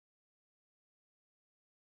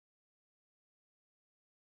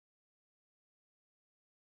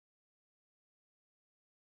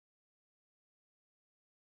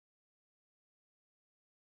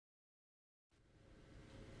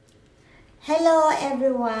Hello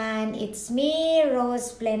everyone, it's me, Rose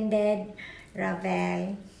Splendid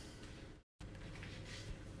Ravel.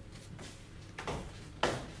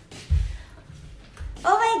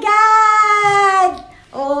 Oh my God!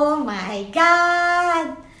 Oh my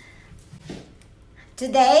God!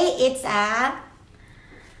 Today it's a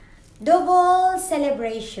double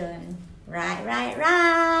celebration.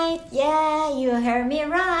 Right. Yeah, you heard me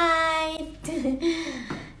right.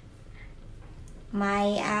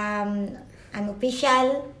 My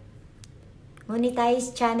unofficial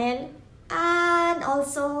monetized channel and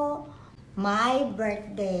also my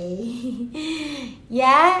birthday.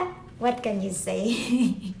 Yeah, what can you say?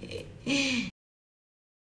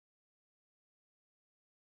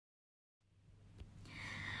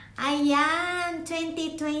 Ayan,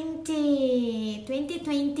 2020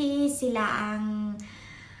 sila ang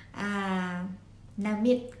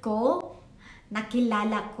na-meet ko,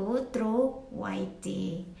 nakilala ko through YT.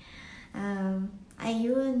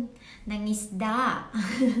 Ayun, nangisda.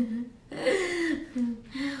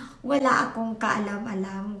 Wala akong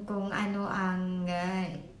kaalam-alam kung ano ang,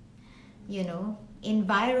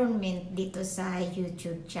 environment dito sa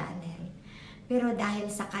YouTube channel. Pero dahil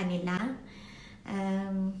sa kanila,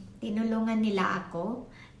 tinulungan nila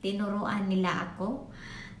ako, tinuruan nila ako,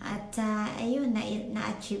 at ayun,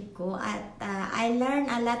 na-achieve ko, at I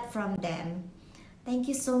learned a lot from them. Thank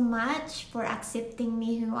you so much for accepting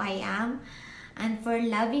me who I am and for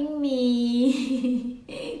loving me.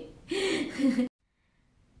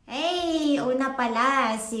 Hey, una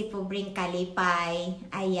pala si Pubring Kalipay.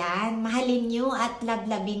 Ayan, mahalin nyo at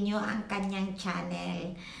lablabin nyo ang kanyang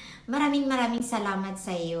channel. Maraming salamat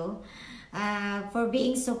sa iyo for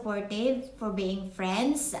being supportive, for being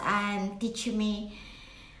friends, and teach me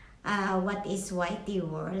what is YT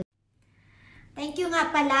World. Thank you nga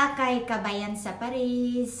pala kay Kabayan sa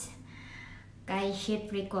Paris, kay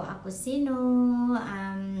Shifrico Acusino,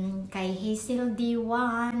 kay Hazel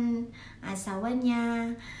D1, asawa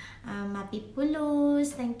niya,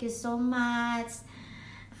 Mapipulos, thank you so much.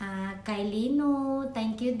 Kay Lino,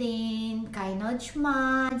 thank you din. Kay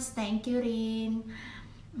Nojmads, thank you rin.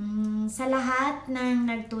 Sa lahat ng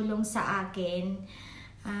nagtulong sa akin,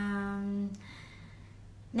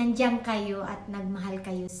 nandiyan kayo at nagmahal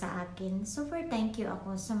kayo sa akin. Super thank you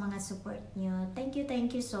ako sa mga support nyo. Thank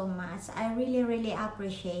you so much. I really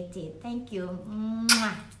appreciate it. Thank you.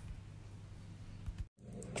 Mwah!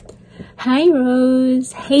 Hi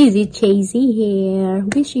Rose, Hazy Chazy here,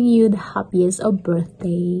 wishing you the happiest of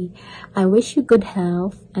birthday. I wish you good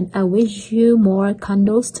health and I wish you more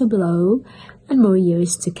candles to blow and more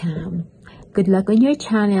years to come. Good luck on your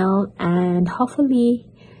channel, and hopefully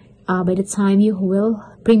by the time you will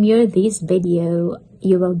premiere this video,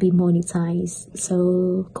 you will be monetized.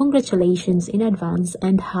 So congratulations in advance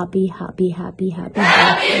and happy birthday.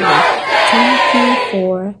 Thank you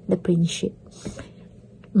for the friendship.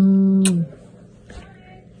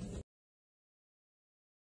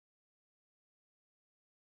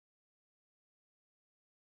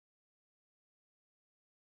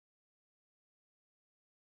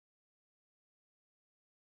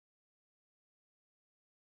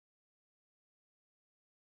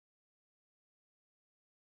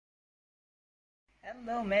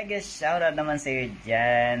 Hello, mega shoutout naman sa iyo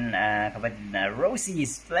dyan, kapatid na Rosie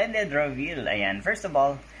Splendid Reveal. Ayan, first of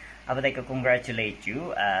all, I would like to congratulate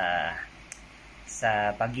you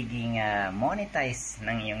sa pagiging monetize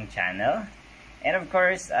ng iyong channel. And of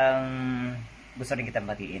course, gusto rin kitang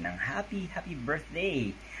batiin ng happy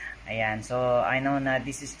birthday. Ayan, so I know na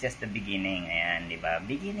this is just the beginning. Ayan, di ba?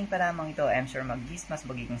 Beginning pa lamang ito. I'm sure mas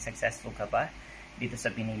magiging successful ka pa dito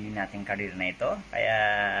sa pinili nating career na ito. Kaya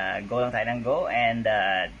go lang tayo ng go, and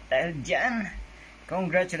dahil dyan,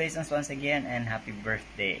 congratulations once again and happy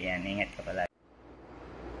birthday. Ayan, ingat ka pala.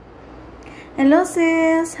 Hello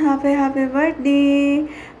sis, happy birthday.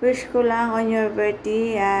 Wish ko lang on your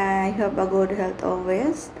birthday, I hope a good health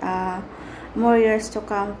always, more years to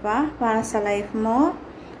come pa para sa life mo.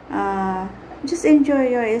 Just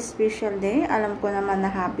enjoy your special day. Alam ko naman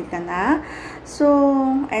na happy ka na. So,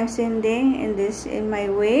 I'm sending in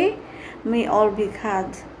my way. May all be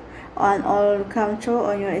God and all come true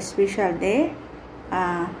on your special day.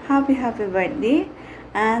 Happy birthday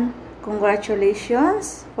and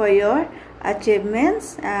congratulations for your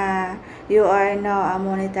achievements. You are now a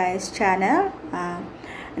monetized channel.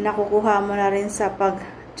 Nakukuha mo na rin sa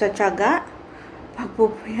pagtsatsaga,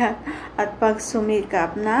 pagpupuyat at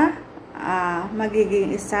pagsumikap na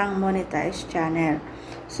magiging isang monetized channel.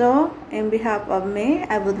 So, in behalf of me,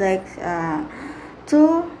 I would like to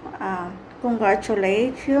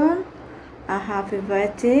congratulate you, a happy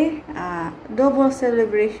birthday, double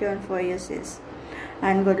celebration for you sis.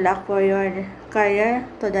 and good luck for your career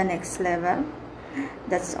to the next level.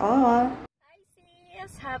 That's all. Hi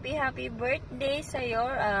sis! Happy birthday sa'yo,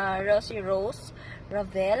 Rosie Rose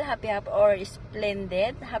Ravel. Happy or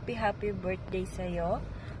splendid. Happy birthday sa'yo.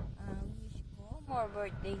 Wish ko more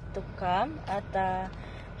birthday to come. At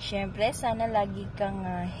syempre, sana lagi kang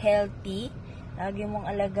healthy. Lagi mong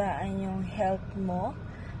alagaan yung health mo.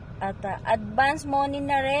 At advance money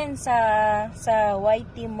na rin sa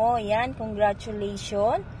YT mo. Yan,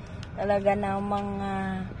 congratulations. Talaga namang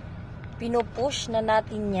pinupush na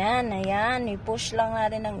natin yan. Ayan, i-push lang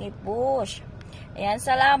natin ang i-push. Ayan,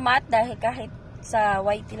 salamat dahil kahit sa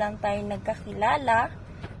YT lang tayo nagkakilala.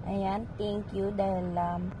 Ayan, thank you dahil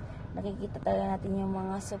nakikita talaga natin yung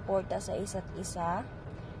mga suporta sa isa't isa.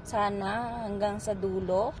 Sana hanggang sa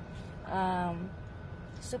dulo,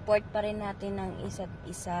 support pa rin natin ng isa't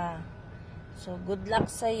isa. So, good luck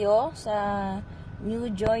sa'yo sa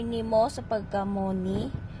new journey mo sa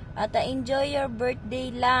pagkamoni. At enjoy your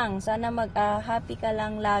birthday lang. Sana mag-happy ka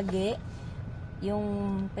lang lagi.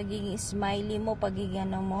 Yung pagiging smiley mo,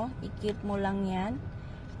 pagiging mo, i-keep mo lang yan.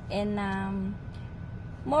 And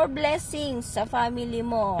more blessings sa family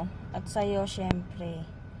mo at sa'yo syempre.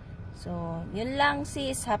 So, yun lang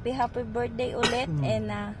sis. Happy birthday ulit.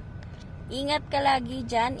 And ingat ka lagi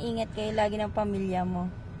dyan. Ingat kayo lagi ng pamilya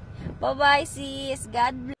mo. Bye-bye sis.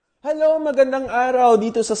 God bless. Hello, magandang araw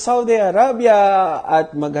dito sa Saudi Arabia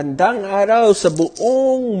at magandang araw sa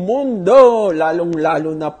buong mundo,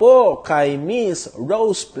 lalong-lalo na po kay Miss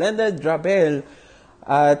Rose Splendid Ravel.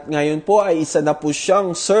 At ngayon po ay isa na po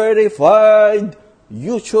siyang certified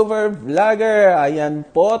YouTuber vlogger. Ayan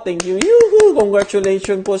po, thank you. Yuhu!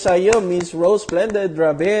 Congratulations po sa iyo, Miss Rose Splendid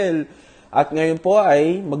Ravel. At ngayon po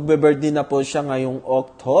ay magbe-birthday na po siya ngayong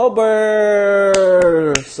October.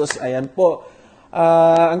 So, ayan po.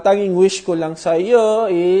 Ang tanging wish ko lang sa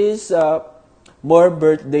iyo is more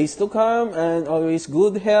birthdays to come and always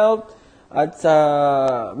good health. At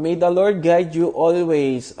may the Lord guide you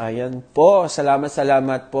always. Ayan po.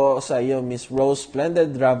 Salamat po sa iyo, Miss Rose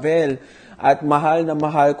Splendid Ravel. At mahal na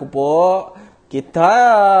mahal ko po kita.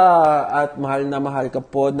 At mahal na mahal ka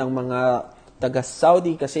po ng mga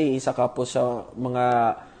taga-Saudi kasi isa ka po sa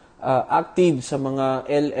mga active sa mga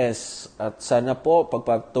LS. At sana po,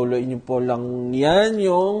 pagpatuloy niyo po lang yan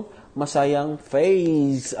yung masayang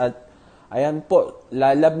face. At ayan po,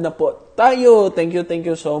 lalab na po tayo. Thank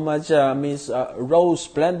you so much, Miss Rose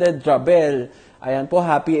Splendid Ravel. Ayan po,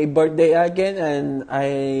 happy birthday again. And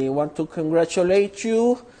I want to congratulate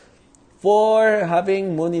you for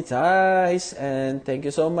having monetized. And thank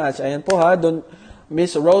you so much. Ayan po ha,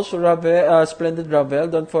 Miss Rose Ravel, Splendid Ravel,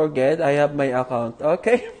 don't forget, I have my account.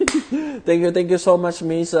 Okay? Thank you so much,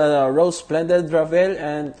 Miss Rose Splendid Ravel,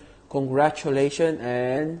 and congratulations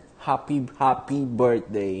and happy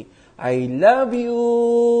birthday. I love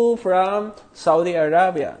you from Saudi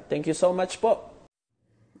Arabia. Thank you so much po.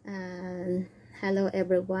 Hello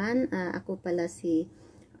everyone, ako pala si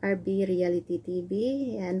RB Reality TV.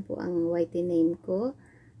 Yan po ang YT name ko.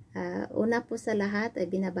 Una po sa lahat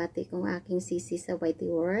ay binabati kong aking sisi sa YT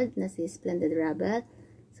World na si Splendid Ravel.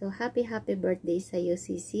 So happy birthday sa iyo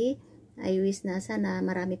sisi. I wish na sana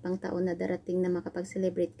marami pang taon na darating na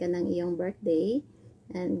makapag-celebrate ka ng iyong birthday.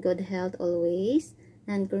 And good health always.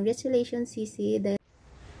 And congratulations sisi.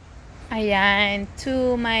 Ayan,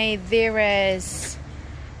 to my dearest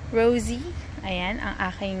Rosie. Ayan, ang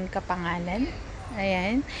aking kapangalan.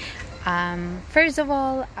 Ayan. First of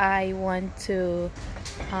all, I want to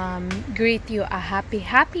greet you a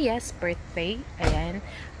happiest birthday. Ayan.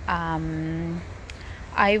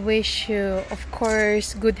 I wish you, of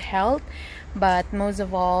course, good health. But most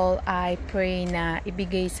of all, I pray na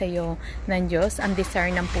ibigay sa'yo ng Diyos ang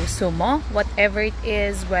desire ng puso mo. Whatever it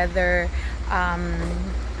is, whether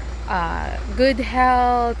good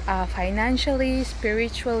health, financially,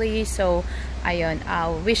 spiritually. So, ayun,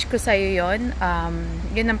 wish ko sa'yo yun.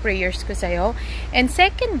 Yun ang prayers ko sa'yo. And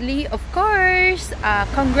secondly, of course,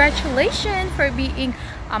 congratulations for being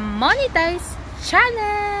a monetized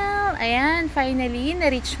channel. Ayan, finally,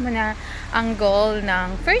 na-reach mo na ang goal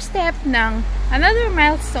ng first step ng another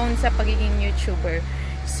milestone sa pagiging YouTuber.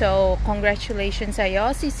 So, congratulations sa'yo,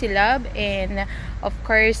 Sisi Love. And, of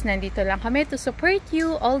course, nandito lang kami to support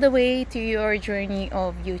you all the way to your journey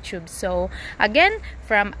of YouTube. So, again,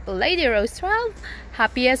 from Lady Rose 12,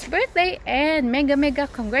 happiest birthday and mega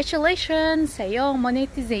congratulations sa iyong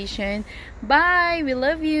monetization. Bye! We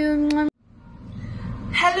love you!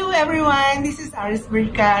 Hello everyone! This is Aris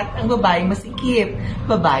Berkat, ang babaeng masikip.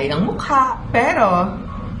 Babae ang mukha, pero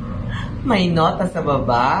may nota sa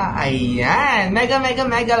baba. Ayan. Mega, mega,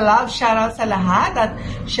 mega love shoutout sa lahat. At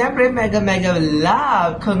syempre, mega, mega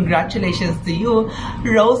love. Congratulations to you,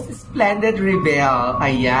 Rose Splendid Rebel.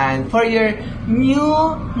 Ayan. For your new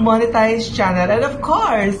monetized channel. And of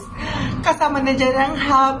course, kasama na dyan ang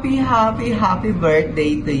happy, happy, happy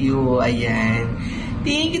birthday to you. Ayan.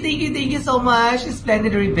 Thank you so much,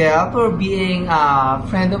 Splendid Rebel, for being a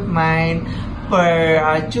friend of mine, for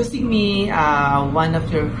choosing me one of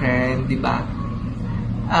your friends, di ba?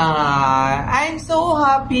 I'm so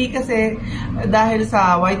happy kasi dahil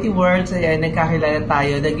sa Whitey Words, ayan, nagkakilala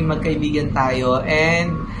tayo, naging magkaibigan tayo,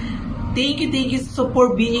 and thank you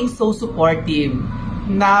for being so supportive.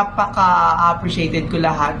 Napaka-appreciated ko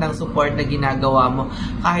lahat ng support na ginagawa mo.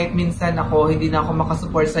 Kahit minsan hindi na ako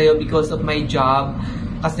makasupport sa'yo because of my job,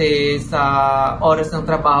 kasi sa oras ng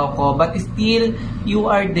trabaho ko. But still,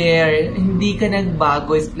 you are there. Hindi ka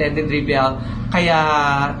nagbago, Splendid Rebel. Kaya,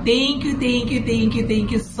 thank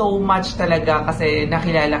you so much talaga kasi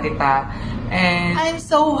nakilala kita. And I'm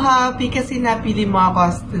so happy kasi napili mo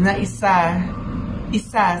ako na isa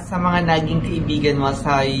sa mga naging kaibigan mo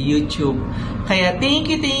sa YouTube. Kaya thank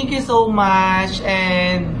you so much,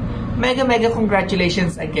 and mega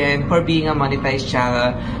congratulations again for being a monetized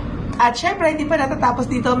channel. At syempre, hindi pa natatapos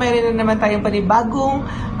dito, meron na naman tayong panibagong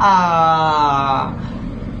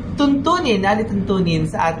tuntunin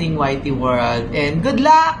sa ating Whitey World. And good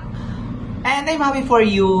luck! And I'm happy for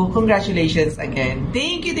you. Congratulations again.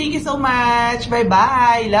 Thank you so much.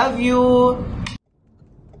 Bye-bye. Love you.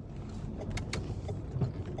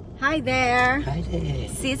 Hi there. Hi there.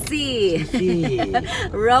 Sissy. Sissy.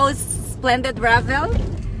 Rose Splendid Ravel.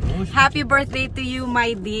 Happy birthday to you,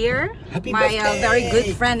 my dear. Happy my birthday. Very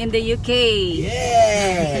good friend in the UK.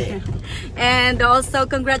 Yeah. And also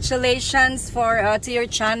congratulations to your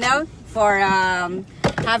channel for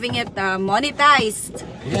having it monetized.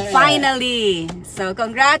 Yeah. Finally. So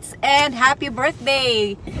congrats and happy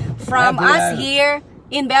birthday from us here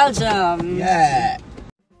in Belgium. Yeah.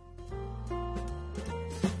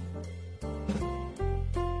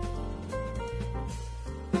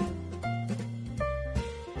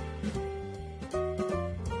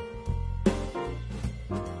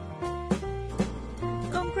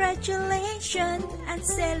 Congratulations and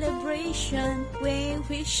celebration. We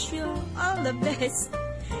wish you all the best.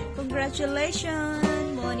 Congratulations,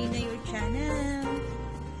 Moni na your channel.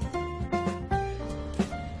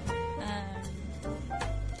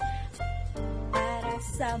 Para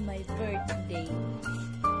sa my birthday,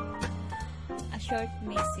 a short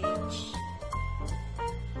message.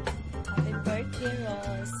 Happy birthday,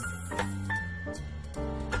 Rose.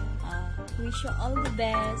 Wish you all the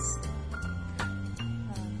best.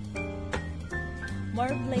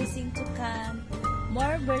 More blessing to come,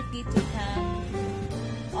 more birthday to come,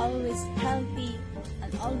 always healthy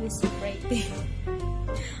and always pretty.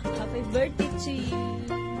 Happy birthday to you.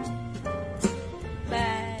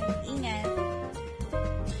 Bye. Ingat.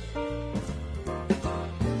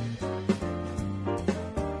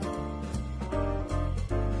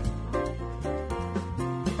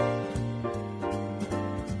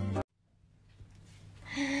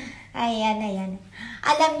 Ayan.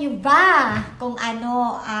 Alam nyo ba kung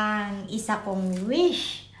ano ang isa kong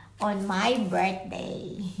wish on my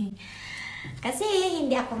birthday? Kasi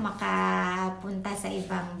hindi ako makapunta sa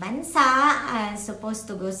ibang bansa. I'm supposed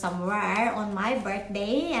to go somewhere on my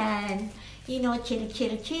birthday and, chill.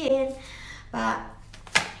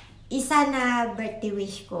 Isa na birthday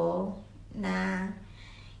wish ko na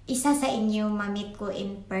isa sa inyo ma-meet ko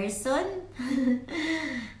in person.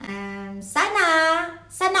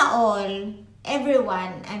 Sana all,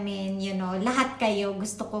 everyone, lahat kayo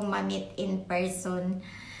gusto kong ma-meet in person.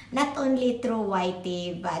 Not only through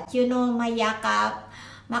Whitey, but mayakap,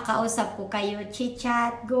 makausap ko kayo,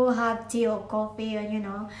 chit-chat, go have tea or coffee,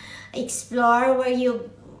 explore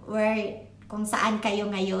kung saan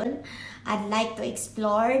kayo ngayon. I'd like to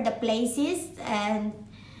explore the places and,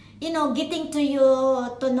 getting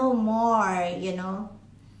to know more,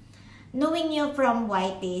 knowing you from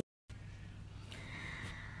Whitey.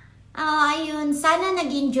 Ayun, sana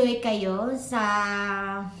nag-enjoy kayo sa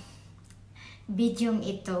video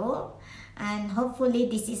ito. And hopefully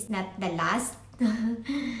this is not the last.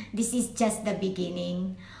 This is just the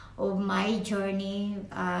beginning of my journey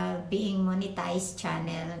being monetized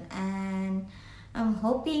channel. And I'm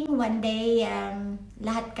hoping one day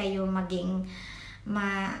lahat kayo maging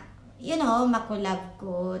makulab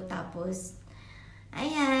ko. Tapos,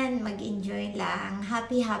 ayan, mag-enjoy lang.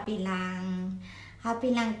 Happy lang.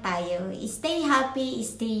 Happy lang tayo. Stay happy,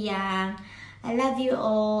 stay young. I love you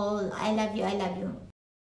all. I love you.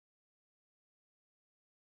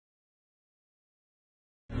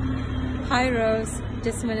 Hi Rose,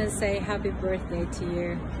 just want to say happy birthday to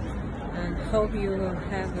you and hope you will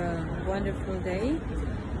have a wonderful day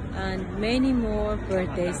and many more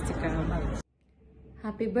birthdays to come.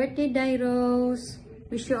 Happy birthday, Day Rose.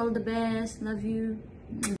 Wish you all the best. Love you.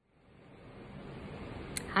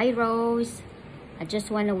 Hi Rose, I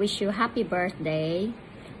just want to wish you a happy birthday.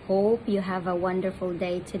 Hope you have a wonderful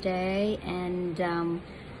day today and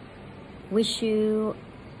wish you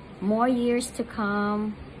more years to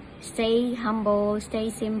come. Stay humble,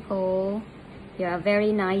 stay simple. You're a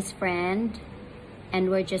very nice friend and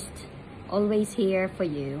we're just always here for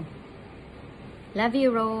you. Love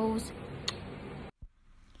you, Rose.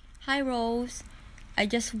 Hi Rose, I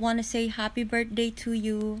just want to say happy birthday to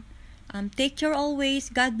you. Take care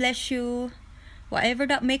always. God bless you. Whatever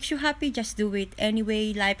that makes you happy, just do it.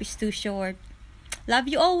 Anyway, life is too short. Love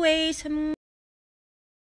you always.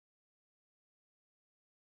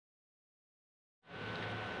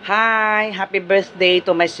 Hi, happy birthday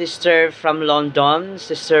to my sister from London,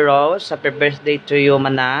 Sister Rose. Happy birthday to you,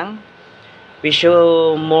 Manang. Wish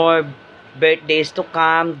you more birthdays to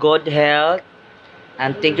come, good health,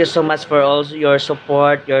 and thank you so much for all your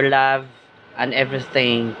support, your love, and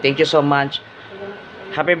everything. Thank you so much.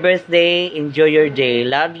 Happy birthday. Enjoy your day.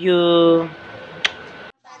 Love you.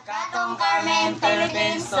 Katong Carmen,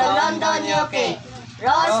 Philippines to London, UK.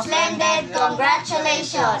 Rose Splendid,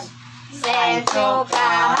 congratulations.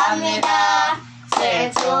 Setsuka Hamida,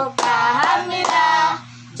 Setsuka Hamida.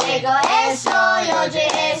 Jego Esyo,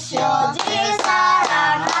 Yoji Esyo,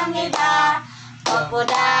 Jisarang Hamida.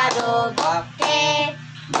 Babudado Bokke,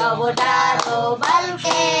 Babudado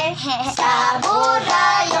Balke,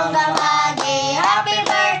 Sabuda yung gamagi. Happy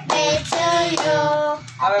birthday to you.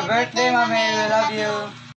 Happy birthday, Mami. We love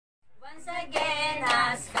you. Once again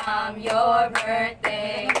has come your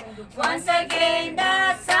birthday. Once again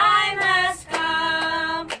the time has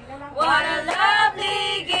come. What a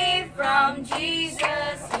lovely gift from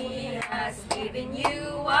Jesus. He has given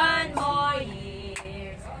you one more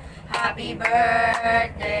year. Happy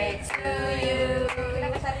birthday to you.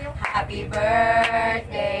 Happy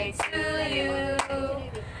birthday to you.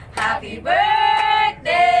 Happy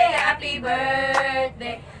birthday, happy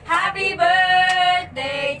birthday, happy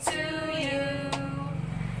birthday to you.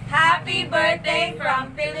 Happy birthday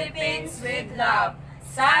from Philippines with love.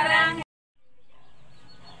 Sarang.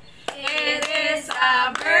 It is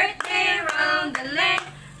a birthday round-a-lay,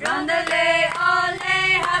 ole,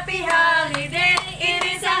 happy holiday. It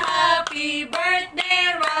is a happy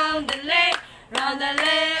birthday round-a-lay,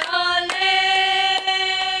 ole.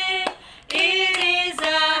 It is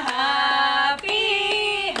a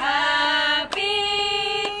happy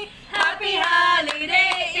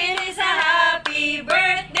holiday. It is a happy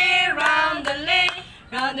birthday round-a-lay,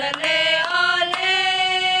 ole.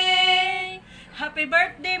 Happy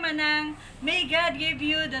birthday, Manang. May God give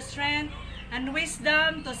you the strength and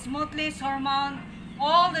wisdom to smoothly surmount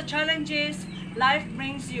all the challenges life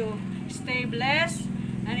brings you. Stay blessed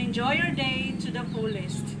and enjoy your day to the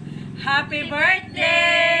fullest. Happy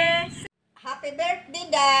birthday! Happy birthday,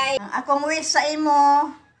 Day! Ang akong wish sa imo,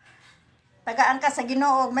 tagaan ka sa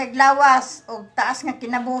Ginoo, may glawas o taas nga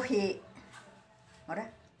kinabuhi. Ora?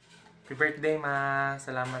 Happy birthday, Ma.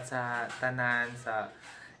 Salamat sa tanan, sa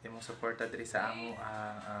imong suporta diri sa amo.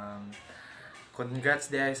 Congrats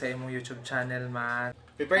diay sa imong YouTube channel, Ma.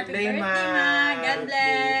 Happy birthday, Ma. God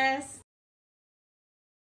bless.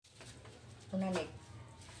 Unanik.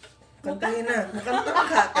 Kantahin na. Makanta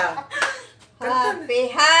ka.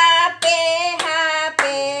 Happy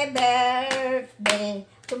birthday.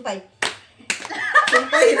 Sumpay.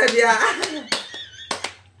 Sumpay na diya.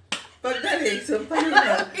 Pagdali, sumpay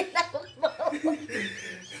na.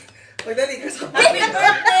 Pagdali ka sa Happy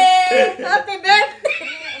birthday! Happy birthday!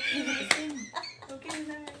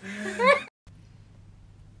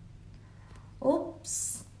 Oops!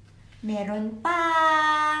 Meron pa!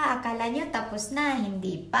 Akala nyo tapos na.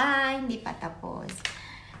 Hindi pa tapos.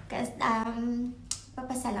 Kasi,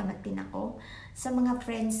 papasalamat din ako sa mga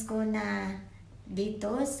friends ko na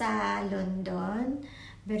dito sa London.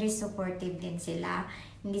 Very supportive din sila.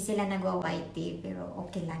 Hindi sila nagwa-YT, pero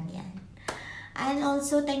okay lang yan. And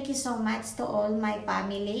also, thank you so much to all my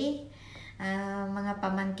family, mga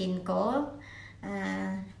pamangkin ko.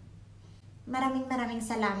 Maraming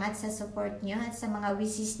salamat sa support nyo at sa mga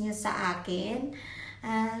wishes nyo sa akin.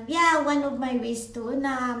 Yeah, one of my wish too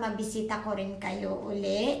na mabisita ko rin kayo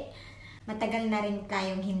uli. Matagal na rin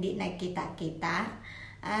kayong hindi nagkita-kita.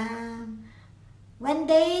 One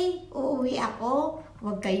day, uuwi ako.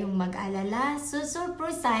 Huwag kayong mag-alala.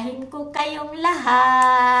 Susurpresahin ko kayong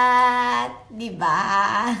lahat. Diba?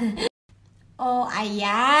 Oh,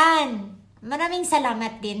 ayan. Maraming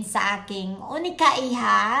salamat din sa aking unika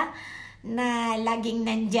iha na laging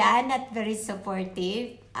nandyan at very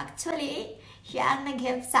supportive. Actually, siya ang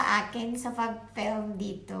nag-help sa akin sa pag-film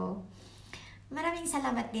dito. Maraming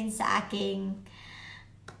salamat din sa aking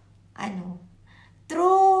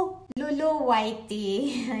true Lulu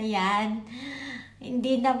Whitey. Ayan.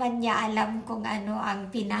 Hindi naman niya alam kung ano ang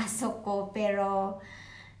pinasok ko, pero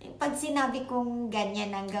pag sinabi kong ganyan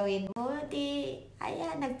ang gawin mo,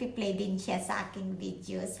 ayan, nagpi-play din siya sa aking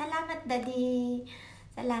video. Salamat, Daddy.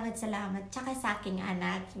 Salamat. Tsaka sa aking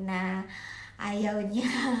anak na ayaw niya.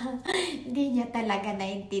 Hindi niya talaga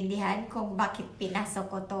naintindihan kung bakit pinasok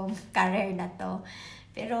ko tong career na to.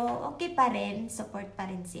 Pero okay pa rin, support pa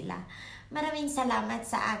rin sila. Maraming salamat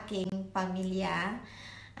sa aking pamilya.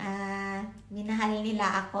 Minahal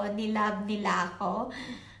nila ako, nilove nila ako.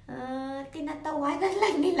 Tinatawanan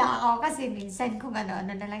lang nila ako kasi minsan kung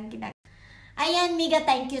ano-ano na lang ginagawa. Ayan, mega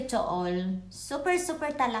thank you to all. Super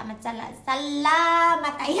salamat.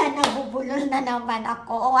 Ayan, nabubulol na naman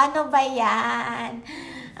ako. O ano ba yan?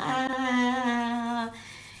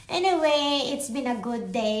 Anyway, it's been a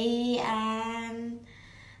good day.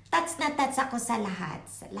 Tats na tats ako sa lahat.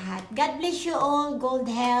 God bless you all.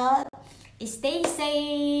 Good health. Stay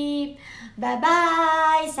safe.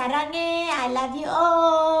 Bye-bye. Sarange. I love you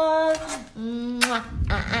all.